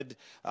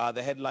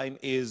The headline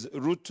is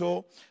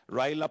Ruto,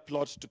 Raila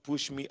plot to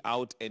push me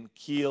out and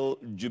kill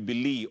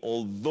Jubilee.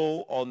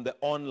 Although on the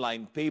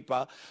online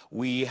paper,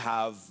 we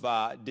have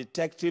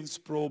detectives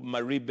probe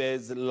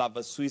Maribe's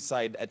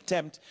lover-suicide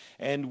attempt,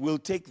 and we'll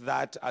take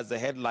that as the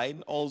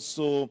headline.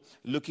 Also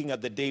looking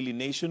at the Daily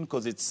Nation,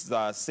 because it's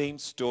the same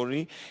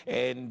story.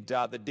 And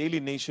the Daily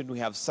Nation, we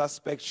have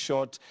suspect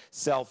shot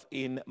self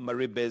in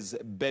Maribe's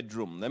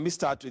bedroom. Let me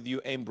start with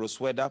you, Ambrose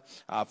Weda,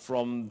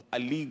 from a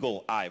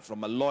legal eye,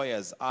 from a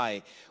lawyer's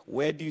eye.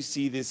 Where do you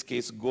see this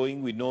case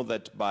going? We know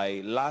that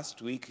by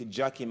last week,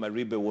 Jackie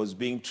Maribe was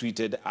being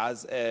treated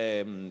as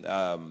a,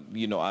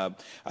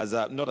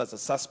 not as a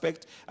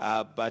suspect,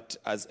 but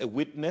as a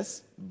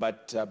witness.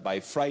 But by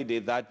Friday,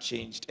 that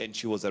changed, and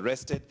she was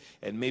arrested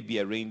and may be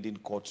arraigned in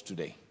court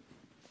today.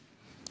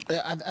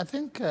 I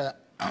think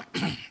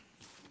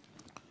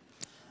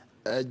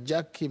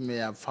Jackie may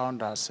have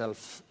found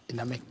herself in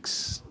a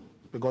mix,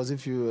 because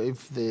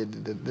if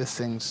these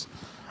things,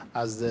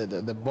 as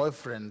the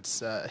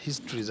boyfriend's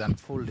history is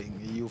unfolding,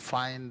 you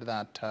find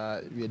that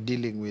you're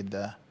dealing with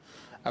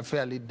a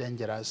fairly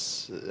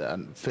dangerous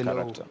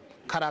fellow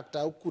character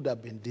who could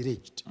have been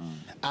deranged,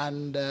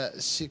 and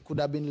she could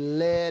have been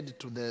led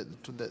to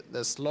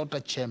the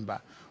slaughter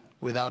chamber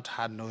without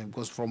her knowing.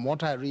 Because from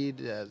what I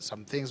read,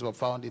 some things were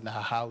found in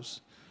her house,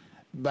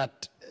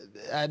 but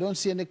I don't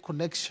see any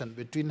connection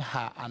between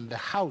her and the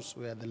house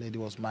where the lady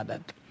was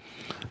murdered.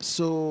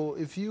 So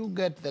if you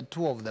get the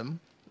two of them,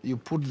 you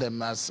put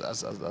them as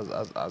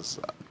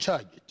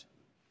charged,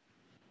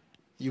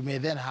 you may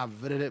then have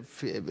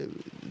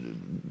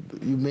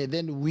you may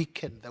then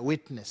weaken the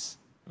witness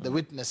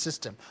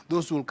system.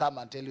 Those who will come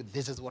and tell you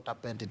this is what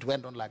happened, it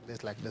went on like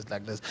this, like this,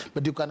 like this.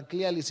 But you can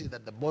clearly see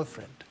that the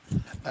boyfriend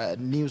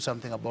knew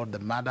something about the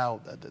murder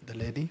of the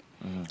lady,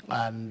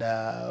 and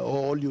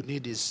all you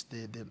need is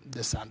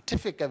the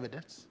scientific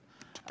evidence,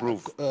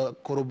 proof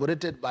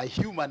corroborated by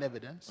human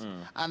evidence,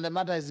 and the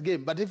matter is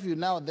game. But if you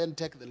now then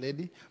take the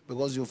lady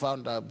because you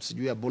found a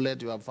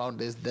bullet, you have found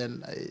this,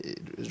 then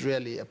it's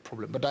really a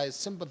problem. But I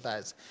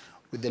sympathize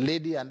with the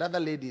lady and other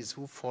ladies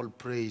who fall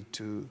prey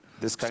to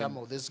some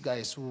of these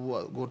guys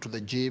who go to the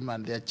gym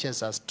and their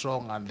chests are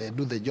strong and they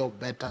do the job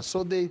better,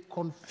 so they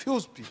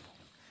confuse people.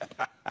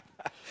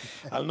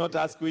 I'll not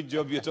ask which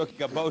job you're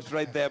talking about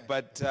right there,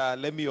 but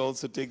let me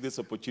also take this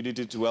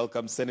opportunity to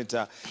welcome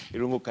Senator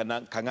Irungu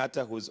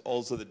Kangata, who is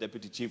also the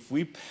Deputy Chief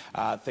Whip.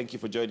 Thank you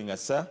for joining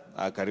us, sir.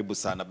 Karibu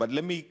sana. But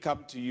let me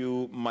come to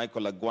you,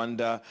 Michael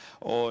Agwanda,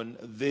 on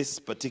this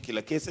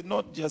particular case, and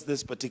not just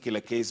this particular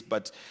case,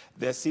 but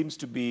there seems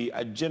to be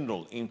a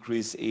general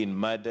increase in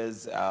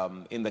murders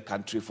in the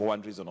country for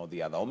one reason or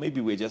the other, or maybe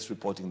we're just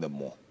reporting them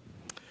more.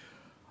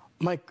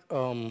 Mike,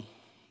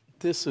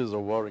 this is a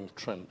worrying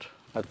trend.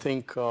 I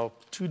think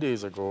 2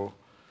 days ago,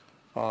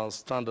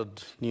 Standard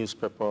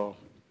newspaper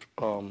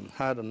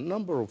had a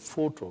number of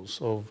photos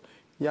of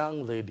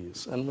young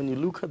ladies. And when you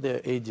look at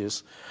their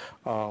ages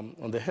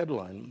on the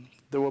headline,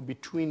 they were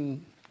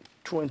between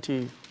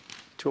 20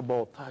 to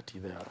about 30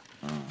 there.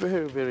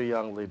 Very, very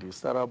young ladies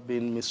that have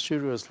been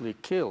mysteriously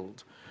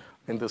killed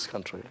in this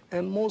country.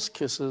 In most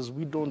cases,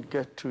 we don't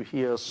get to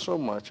hear so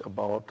much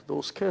about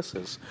those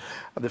cases.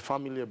 The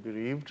family are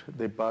bereaved,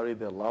 they bury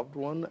their loved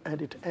one,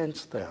 and it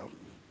ends there.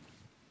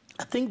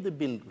 I think there's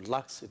been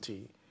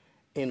laxity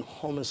in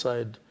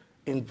homicide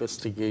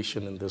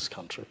investigation in this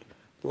country.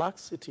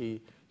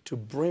 Laxity to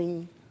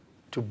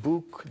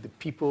book the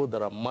people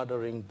that are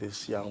murdering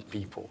these young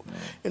people.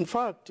 In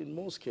fact, in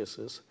most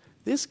cases,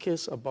 this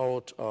case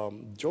about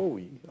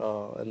Joey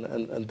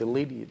and the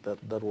lady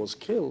that was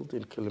killed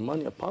in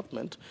Kilimani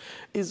apartment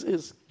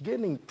is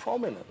gaining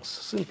prominence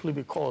simply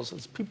because,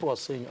 as people are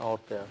saying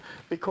out there,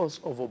 because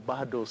of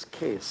Obado's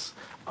case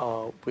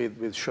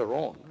with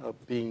Sharon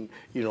being,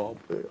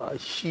 a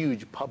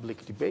huge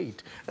public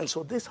debate. And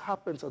so this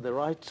happens at the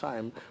right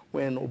time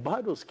when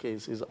Obado's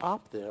case is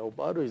up there,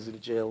 Obado is in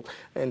jail,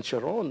 and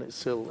Sharon is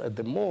still at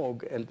the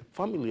morgue, and the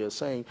family are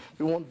saying,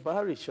 we won't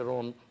bury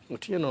Sharon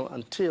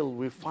until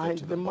we find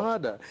the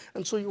murder.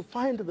 And so you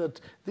find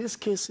that these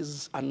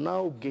cases are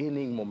now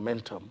gaining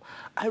momentum.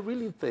 I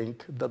really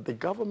think that the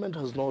government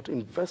has not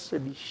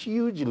invested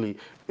hugely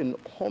in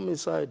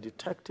homicide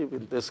detective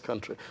in this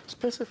country,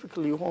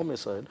 specifically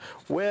homicide,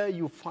 where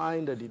you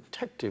find a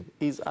detective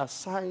is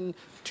assigned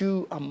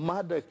to a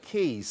murder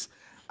case,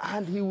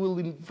 and he will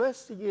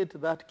investigate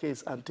that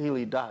case until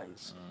he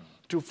dies.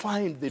 To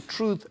find the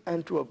truth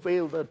and to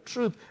avail that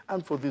truth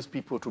and for these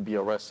people to be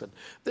arrested.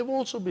 There have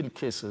also been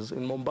cases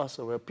in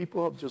Mombasa where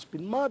people have just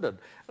been murdered,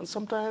 and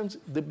sometimes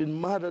they've been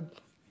murdered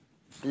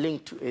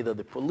linked to either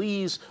the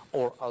police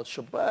or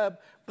Al-Shabaab,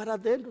 But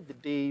at the end of the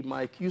day,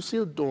 Mike, you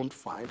still don't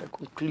find a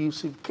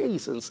conclusive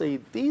case and say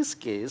this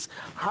case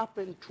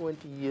happened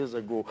 20 years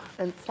ago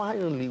and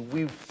finally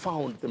we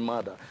found the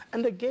murder.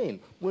 And again,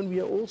 when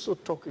we are also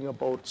talking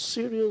about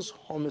serious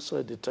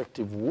homicide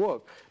detective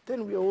work,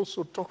 then we are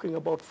also talking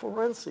about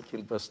forensic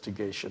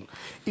investigation.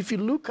 If you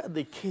look at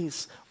the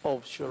case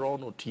of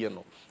Sharon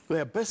Otieno,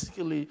 where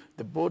basically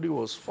the body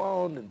was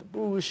found in the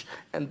bush,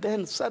 and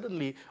then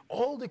suddenly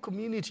all the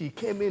community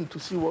came in to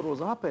see what was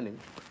happening,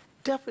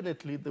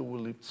 definitely they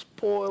will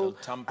spoil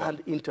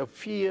and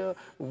interfere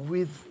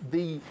with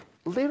the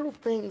little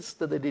things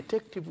that the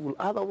detective will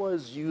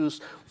otherwise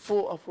use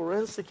for a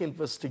forensic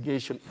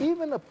investigation.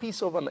 Even a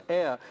piece of an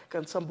hair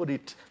can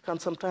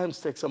sometimes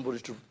take somebody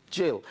to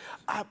jail.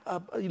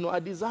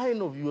 A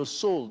design of your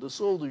sole, the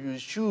sole of your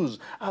shoes,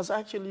 has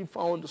actually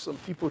found some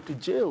people to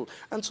jail.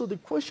 And so the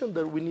question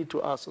that we need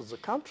to ask as a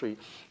country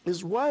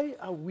is, why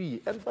are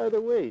we, and by the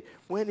way,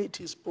 when it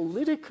is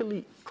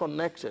politically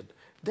connected,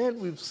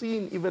 then we've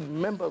seen even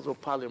members of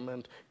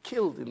parliament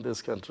killed in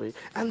this country,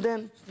 and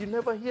then you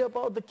never hear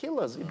about the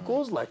killers. It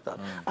goes like that.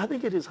 I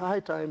think it is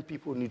high time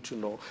people need to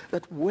know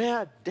that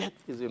where death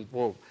is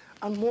involved,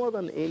 and more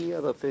than any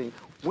other thing,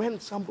 when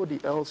somebody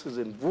else is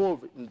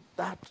involved in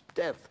that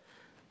death,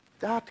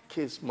 that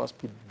case must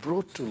be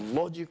brought to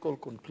logical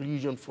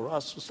conclusion for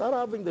us to start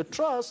having the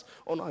trust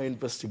on our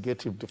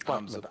investigative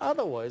department.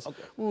 Otherwise,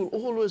 we will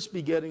always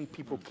be getting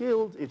people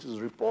killed, it is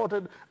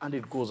reported, and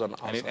it goes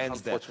unanswered, and it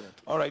ends there.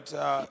 All right,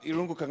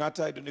 Irungu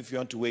Kangata, I don't know if you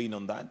want to weigh in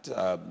on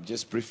that,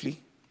 just briefly.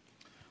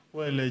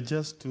 Well,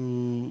 just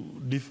to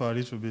differ a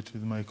little bit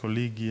with my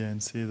colleague here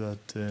and say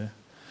that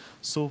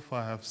so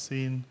far I have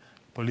seen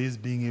police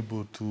being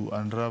able to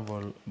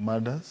unravel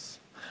murders.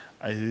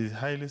 I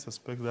highly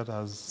suspect that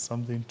has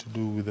something to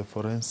do with the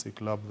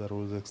forensic lab that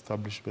was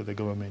established by the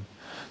government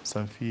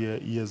some few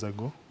years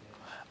ago.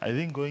 I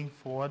think going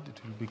forward, it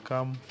will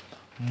become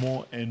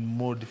more and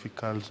more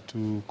difficult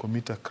to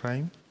commit a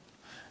crime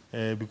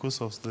because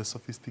of the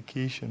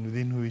sophistication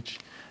within which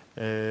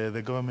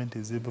the government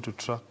is able to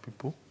track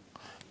people.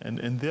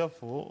 And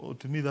therefore,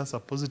 to me, that's a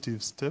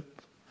positive step.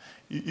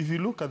 If you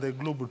look at the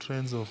global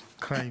trends of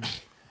crime,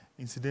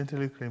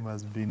 incidentally, crime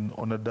has been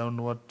on a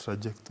downward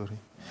trajectory,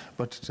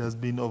 but it has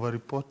been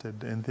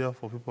overreported, and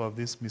therefore people have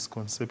this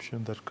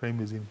misconception that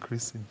crime is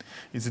increasing.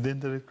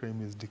 Incidentally,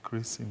 crime is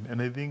decreasing.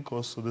 And I think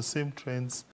also the same trends